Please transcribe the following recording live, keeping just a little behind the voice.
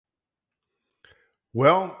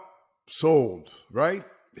Well, sold, right?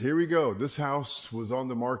 Here we go. This house was on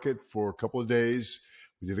the market for a couple of days.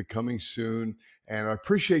 We did it coming soon. And I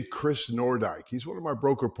appreciate Chris Nordyke. He's one of my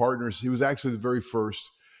broker partners. He was actually the very first,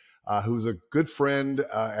 who's a good friend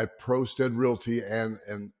at ProStead Realty and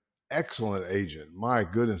an excellent agent. My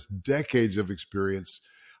goodness, decades of experience.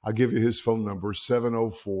 I'll give you his phone number,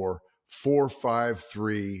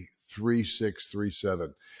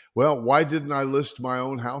 704-453-3637. Well, why didn't I list my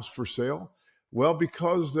own house for sale? Well,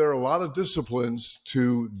 because there are a lot of disciplines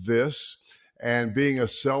to this, and being a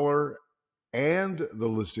seller and the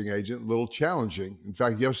listing agent, a little challenging. In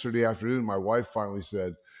fact, yesterday afternoon, my wife finally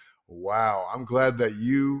said, wow, I'm glad that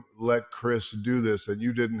you let Chris do this and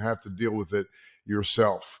you didn't have to deal with it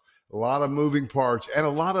yourself. A lot of moving parts and a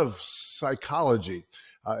lot of psychology.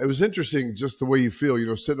 It was interesting just the way you feel,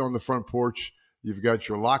 sitting on the front porch, you've got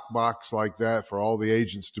your lockbox like that for all the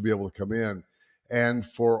agents to be able to come in. And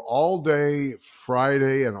for all day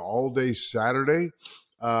Friday and all day Saturday,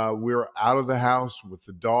 we're out of the house with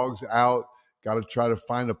the dogs out, got to try to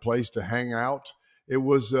find a place to hang out. It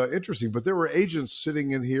was interesting, but there were agents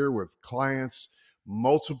sitting in here with clients,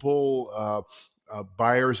 multiple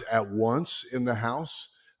buyers at once in the house.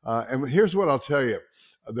 And here's what I'll tell you.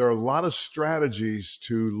 There are a lot of strategies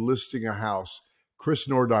to listing a house. Chris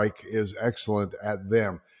Nordyke is excellent at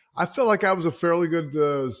them. I felt like I was a fairly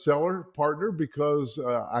good seller partner because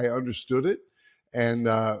I understood it and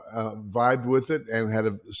vibed with it and had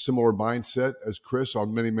a similar mindset as Chris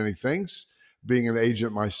on many, many things, being an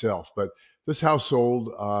agent myself. But this house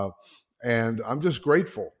sold, and I'm just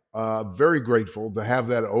grateful, very grateful to have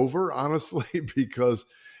that over, honestly, because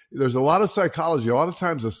there's a lot of psychology. A lot of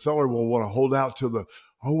times a seller will want to hold out to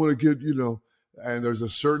I want to get, and there's a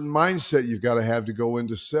certain mindset you've got to have to go in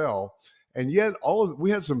to sell. And yet we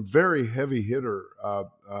had some very heavy hitter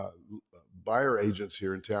buyer agents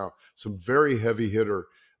here in town, some very heavy hitter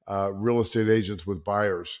real estate agents with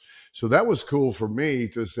buyers. So that was cool for me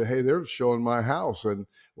to say, hey, they're showing my house. And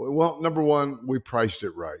well, number one, we priced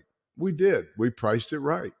it right. We did. We priced it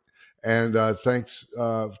right. And thanks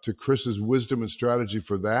to Chris's wisdom and strategy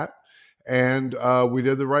for that. And we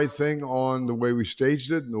did the right thing on the way we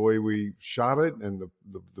staged it and the way we shot it and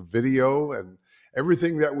the video and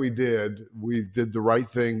everything that we did the right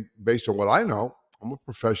thing based on what I know. I'm a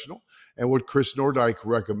professional, and what Chris Nordyke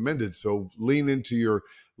recommended. So lean into your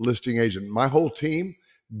listing agent. My whole team,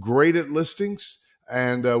 great at listings,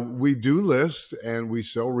 and we do list and we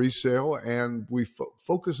sell resale and we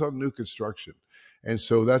focus on new construction. And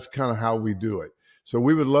so that's kind of how we do it. So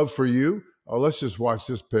we would love for you. Let's just watch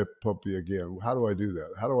this puppy again. How do I do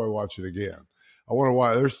that? How do I watch it again? I want to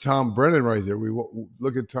watch. There's Tom Brennan right there. We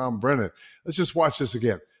look at Tom Brennan. Let's just watch this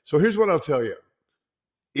again. So here's what I'll tell you.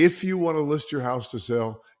 If you want to list your house to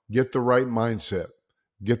sell, get the right mindset,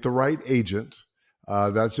 get the right agent.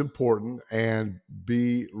 That's important, and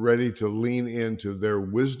be ready to lean into their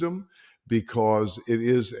wisdom because it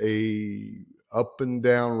is a up and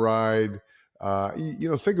down ride.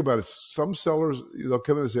 Think about it. Some sellers, they'll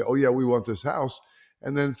come in and say, oh yeah, we want this house.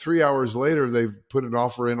 And then 3 hours later, they've put an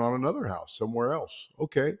offer in on another house somewhere else.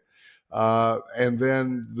 Okay. And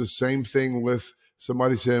then the same thing with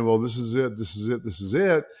somebody saying, well, this is it, this is it, this is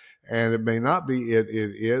it. And it may not be it.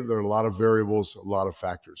 There are a lot of variables, a lot of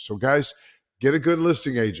factors. So guys, get a good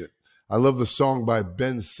listing agent. I love the song by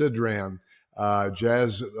Ben Sidran,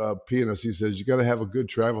 jazz pianist. He says, you got to have a good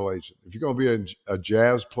travel agent. If you're going to be a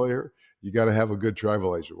jazz player, you got to have a good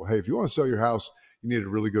travel agent. Well, hey, if you want to sell your house, you need a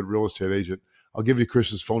really good real estate agent. I'll give you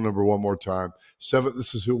Chris's phone number one more time.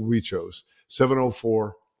 This is who we chose.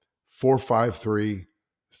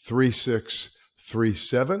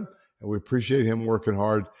 704-453-3637. And we appreciate him working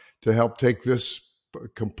hard to help take this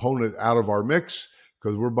component out of our mix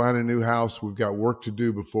because we're buying a new house. We've got work to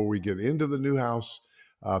do before we get into the new house.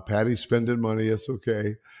 Patty's spending money. It's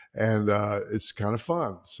okay. And it's kind of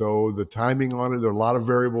fun. So the timing on it, there are a lot of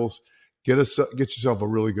variables. Get yourself a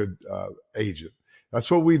really good agent. That's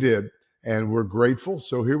what we did. And we're grateful.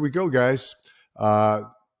 So here we go, guys.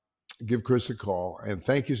 Give Chris a call. And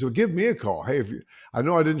thank you. So give me a call. Hey, I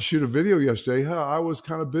know I didn't shoot a video yesterday. I was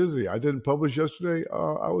kind of busy. I didn't publish yesterday.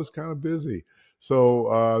 I was kind of busy.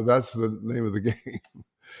 So that's the name of the game.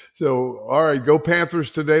 So, all right, go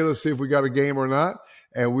Panthers today. Let's see if we got a game or not.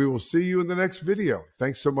 And we will see you in the next video.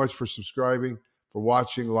 Thanks so much for subscribing, for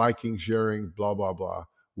watching, liking, sharing, blah, blah, blah.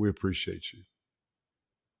 We appreciate you.